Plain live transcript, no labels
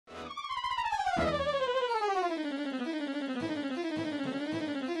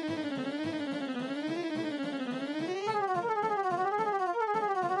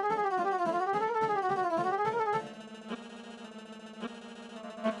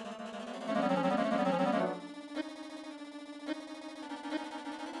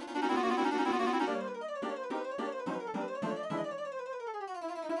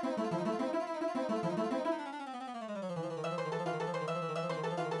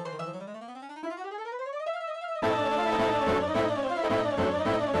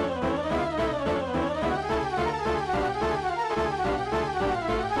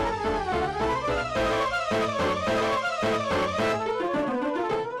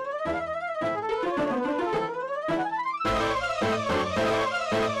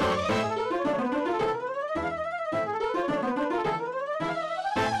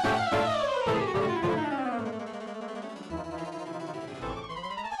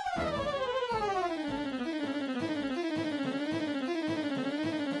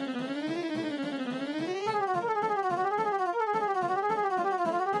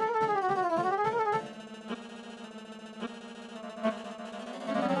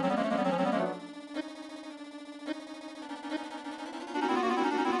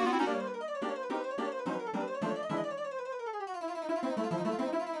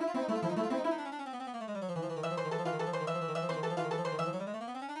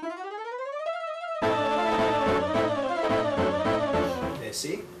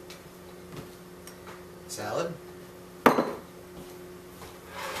See? Salad.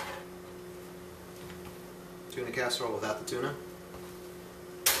 Tuna casserole without the tuna.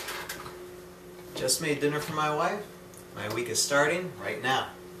 Just made dinner for my wife. My week is starting right now.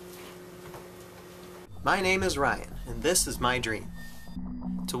 My name is Ryan, and this is my dream.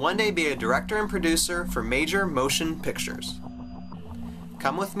 To one day be a director and producer for major motion pictures.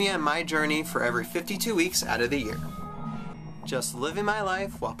 Come with me on my journey for every 52 weeks out of the year. Just living my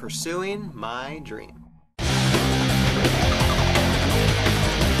life while pursuing my dream.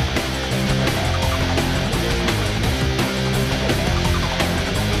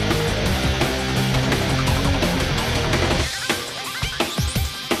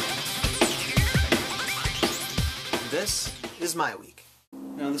 This is my week.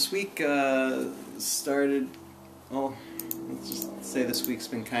 Now this week started, well, let's just say this week's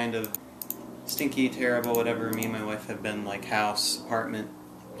been kind of stinky, terrible, whatever. Me and my wife have been like house, apartment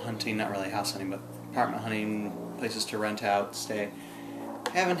hunting, not really house hunting, but apartment hunting, places to rent out, stay.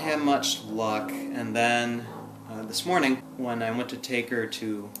 Haven't had much luck, and then this morning when I went to take her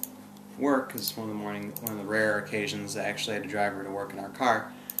to work, because it's one of the rare occasions I actually had to drive her to work in our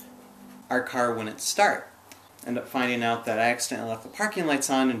car wouldn't start. Ended up finding out that I accidentally left the parking lights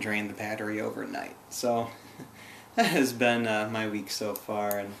on and drained the battery overnight. So that has been my week so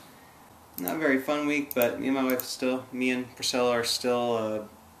far, and not a very fun week, but me and Priscilla are still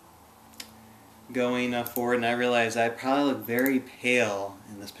going forward, and I realize I probably look very pale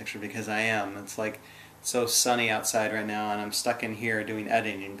in this picture because I am. It's like so sunny outside right now, and I'm stuck in here doing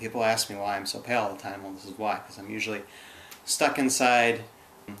editing, and people ask me why I'm so pale all the time. Well, this is why, because I'm usually stuck inside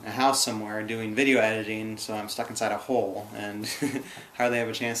a house somewhere doing video editing, so I'm stuck inside a hole and hardly have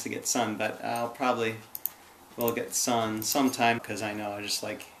a chance to get sun, but I'll probably will get sun sometime, because I know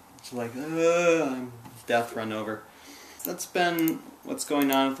I'm death run over. That's been what's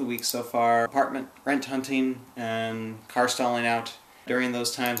going on with the week so far. Apartment rent hunting and car stalling out. During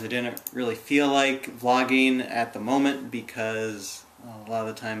those times I didn't really feel like vlogging at the moment because a lot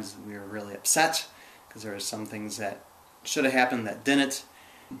of the times we were really upset because there were some things that should have happened that didn't.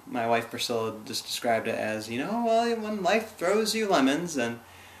 My wife Priscilla just described it as, well, when life throws you lemons, and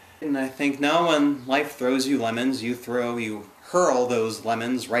I think no, when life throws you lemons, you hurl those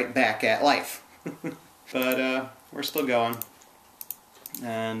lemons right back at life. But we're still going,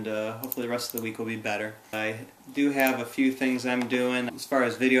 and hopefully the rest of the week will be better. I do have a few things I'm doing as far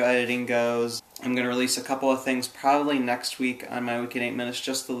as video editing goes. I'm going to release a couple of things probably next week on my Week in 8 Minutes,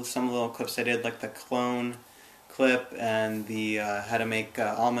 just some little clips I did, like the clone clip and the how to make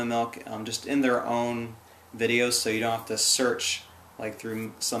almond milk, just in their own videos, so you don't have to search like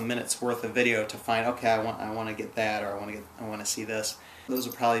through some minutes worth of video to find, okay, I want to get that, or I want to see this. Those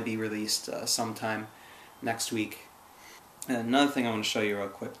will probably be released sometime next week. And another thing I want to show you real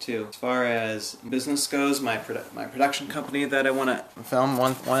quick too, as far as business goes, my production company that I want to film,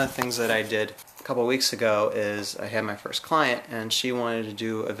 one of the things that I did a couple of weeks ago is I had my first client, and she wanted to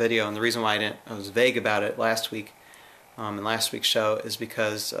do a video, and the reason why I was vague about it last week in last week's show is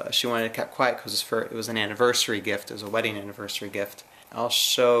because she wanted it kept quiet because it was an anniversary gift. It was a wedding anniversary gift. I'll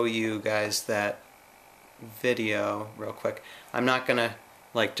show you guys that video real quick. I'm not gonna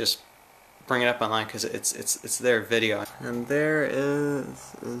like just bring it up online because it's their video. And there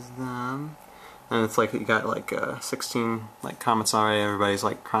is them. And it's like you got like 16 like comments already. Everybody's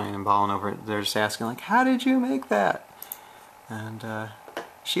like crying and bawling over it. They're just asking like, how did you make that? And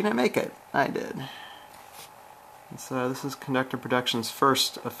she didn't make it. I did. And so this is Conductor Productions'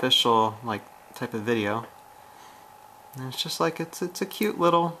 first official like type of video. And it's just like it's a cute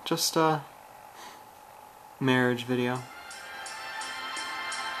little just marriage video.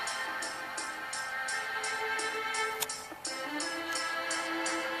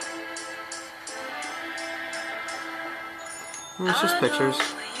 And it's just pictures.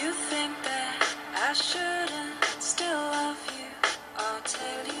 You think that I shouldn't still love you. I'll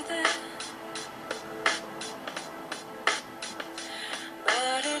tell you that.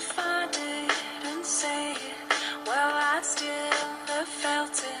 But if I didn't say it, well, I'd still have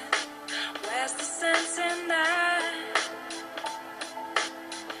felt it. Where's the sense in that?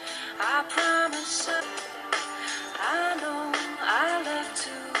 I promise you, I know I left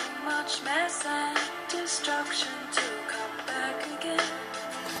too much mess and destruction to come back again.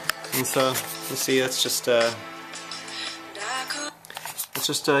 And so you see, it's just you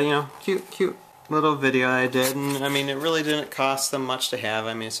know, cute little video I did, and I mean, it really didn't cost them much to have.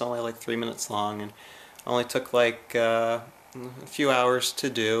 I mean, it's only like 3 minutes long, and only took like a few hours to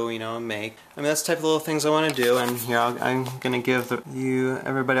do, you know, and make. I mean, that's the type of little things I want to do, and here I'm gonna give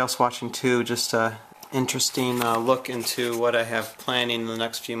everybody else watching too, just a interesting look into what I have planning in the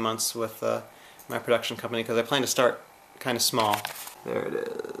next few months with my production company, because I plan to start kind of small. There it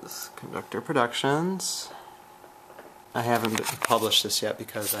is, Conductor Productions. I haven't published this yet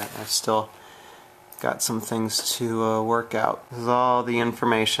because I've still got some things to work out. This is all the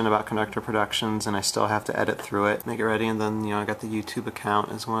information about Conductor Productions, and I still have to edit through it, make it ready, and then, you know, I got the YouTube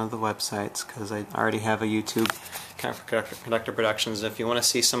account as one of the websites because I already have a YouTube account for Conductor Productions. And if you want to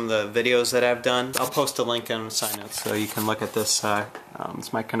see some of the videos that I've done, I'll post a link in the side notes so you can look at this.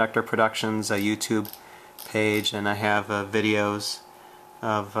 It's my Conductor Productions YouTube page, and I have videos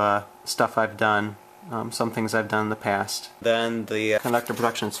of stuff I've done, some things I've done in the past. Then the Conductor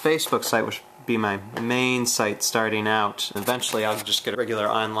Productions Facebook site, which will be my main site starting out. Eventually I'll just get a regular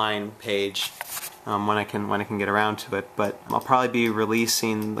online page when I can get around to it, but I'll probably be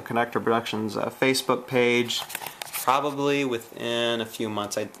releasing the Conductor Productions Facebook page probably within a few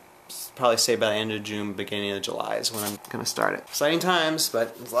months. I'd probably say by the end of June, beginning of July is when I'm going to start it. Exciting times,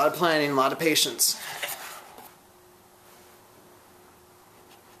 but there's a lot of planning, a lot of patience.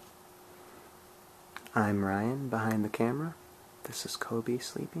 I'm Ryan behind the camera. This is Kobe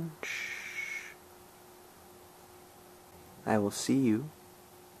sleeping. Shh. I will see you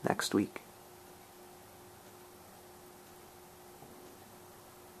next week.